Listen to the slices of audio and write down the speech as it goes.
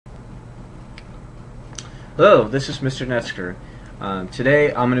Hello, this is Mr. Netzker.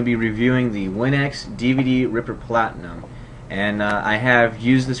 Today I'm going to be reviewing the WinX DVD Ripper Platinum, and I have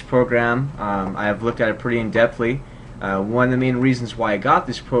used this program. I have looked at it pretty in-depthly. One of the main reasons why I got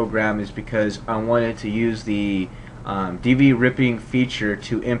this program is because I wanted to use the DVD ripping feature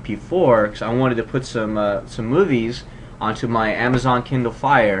to MP4, because I wanted to put some movies onto my Amazon Kindle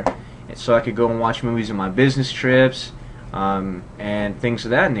Fire, so I could go and watch movies on my business trips and things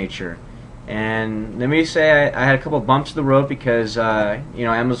of that nature. And let me say I had a couple bumps in the road because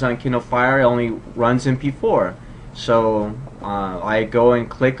Amazon Kindle Fire only runs MP4. So I go and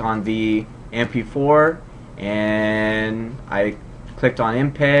click on the MP4, and I clicked on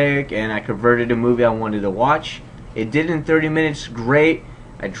MPEG, and I converted a movie I wanted to watch. It did in 30 minutes, great.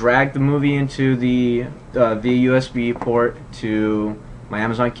 I dragged the movie into the USB port to my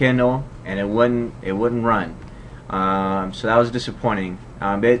Amazon Kindle, and it wouldn't run. So that was disappointing.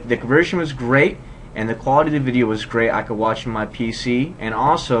 The conversion was great, and the quality of the video was great. I could watch on my PC, and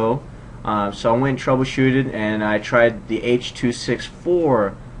also, so I went and troubleshooted, and I tried the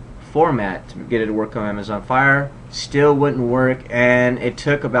H.264 format to get it to work on Amazon Fire. Still wouldn't work, and it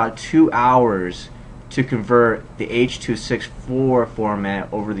took about 2 hours to convert the H.264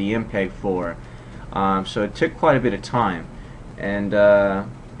 format over the MPEG-4. So it took quite a bit of time,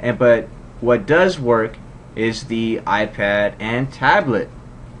 but what does work is the iPad and tablet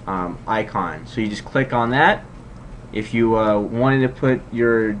icon. So you just click on that. If you wanted to put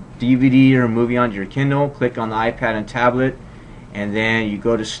your DVD or movie onto your Kindle, click on the iPad and tablet, and then you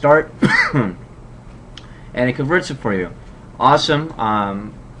go to start and it converts it for you. Awesome.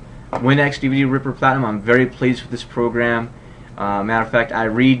 WinX DVD Ripper Platinum, I'm very pleased with this program. Matter of fact, I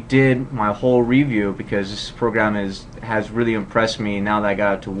redid my whole review because this program has really impressed me now that I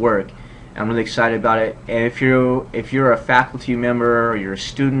got it to work. I'm really excited about it. And if you're a faculty member or you're a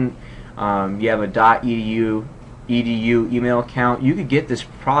student, you have a .edu email account, you could get this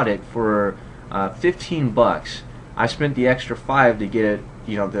product for 15 bucks. I spent the extra $5 to get it,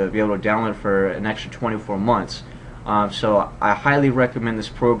 to be able to download it for an extra 24 months. So I highly recommend this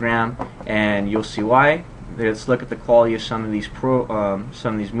program, and you'll see why. Let's look at the quality of some of these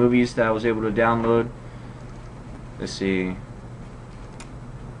movies that I was able to download. Let's see.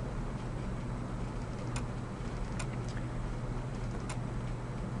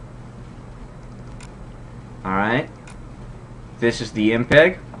 Alright, this is the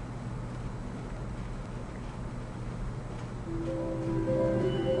MPEG.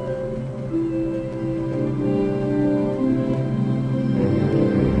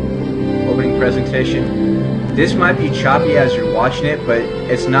 Opening presentation. This might be choppy as you're watching it, but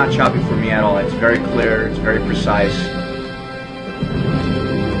it's not choppy for me at all. It's very clear, it's very precise.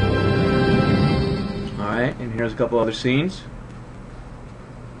 Alright, and here's a couple other scenes.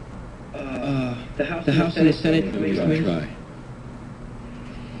 The House and the Senate Committee. If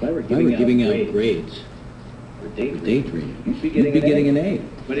I were giving out grades for daydreaming, you'd be getting an A.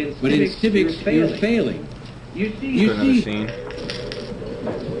 But in civics, you're failing. You see. Scene.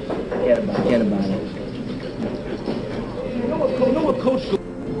 Forget about it. No, a coach.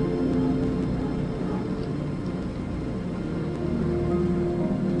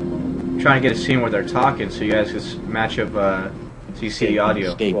 Trying to get a scene where they're talking so you guys can match up so you see the audio.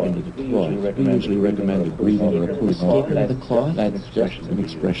 Escape into the cloth. We usually recommend the breathing or pulling off into the cloth. That's just an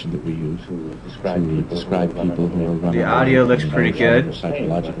expression that we use to describe people who are running. The audio looks pretty good.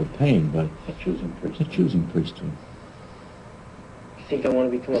 Psychological pain, but it's a choosing priesthood. I think I want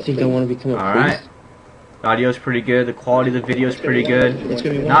to become a priest. Alright. The audio is pretty good. The quality of the video is pretty good. It's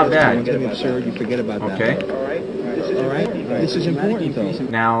going to be Not bad. It's going to be absurd. You forget about that. Okay. All right. This is important, though.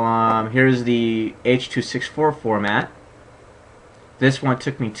 Now, here's the H.264 format. This one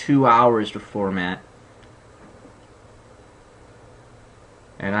took me 2 hours to format.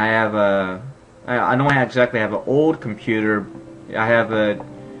 And I have I don't exactly have an old computer. I have a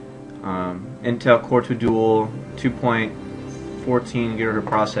Intel Core 2 Dual 2.14 gigahertz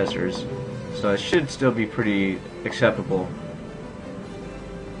processors. So it should still be pretty acceptable.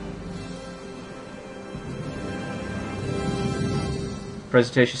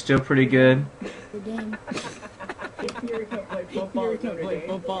 Presentation still pretty good.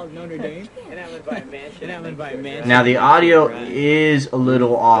 Notre Dame. And I'm by Manchester. Now the audio is a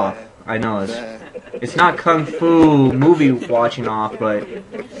little off. I know it's not kung fu movie watching off, but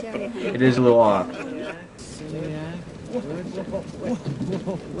it is a little off.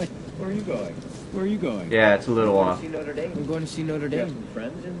 Where are you going? Where are you going? Yeah, it's a little off. I'm going to see Notre Dame.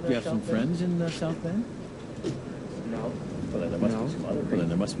 You have some friends in South Bend? No. Well, then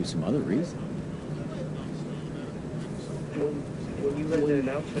there must be some other reason. When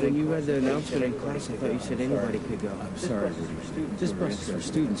you read the announcement in class, I thought you said anybody could go. I'm sorry, Rudy. This bus is for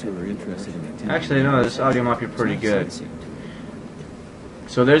students who are interested in attending. Actually, no, this audio might be pretty good.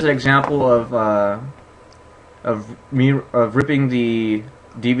 So there's an example of ripping the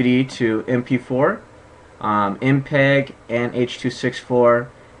DVD to MP4, MPEG, and H.264,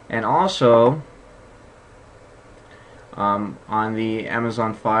 and also on the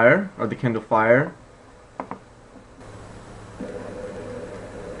Amazon Fire or the Kindle Fire.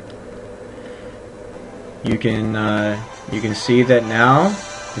 You can see that now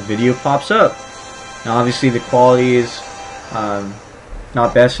the video pops up. Now obviously the quality is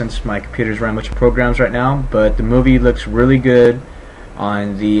not best since my computer's running a bunch of programs right now, but the movie looks really good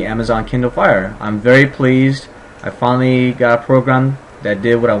on the Amazon Kindle Fire. I'm very pleased. I finally got a program that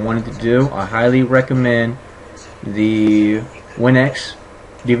did what I wanted to do. I highly recommend the WinX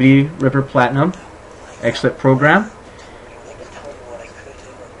DVD Ripper Platinum. Excellent program.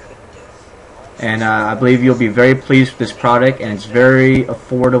 And I believe you'll be very pleased with this product, and it's very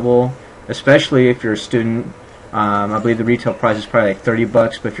affordable, especially if you're a student. I believe the retail price is probably like $30,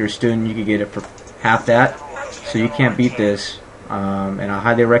 but if you're a student, you could get it for half that. So you can't beat this, and I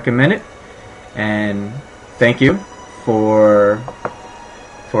highly recommend it. And thank you for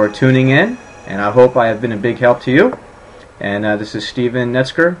tuning in, and I hope I have been a big help to you. And this is Steven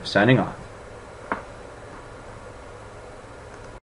Netzker signing off.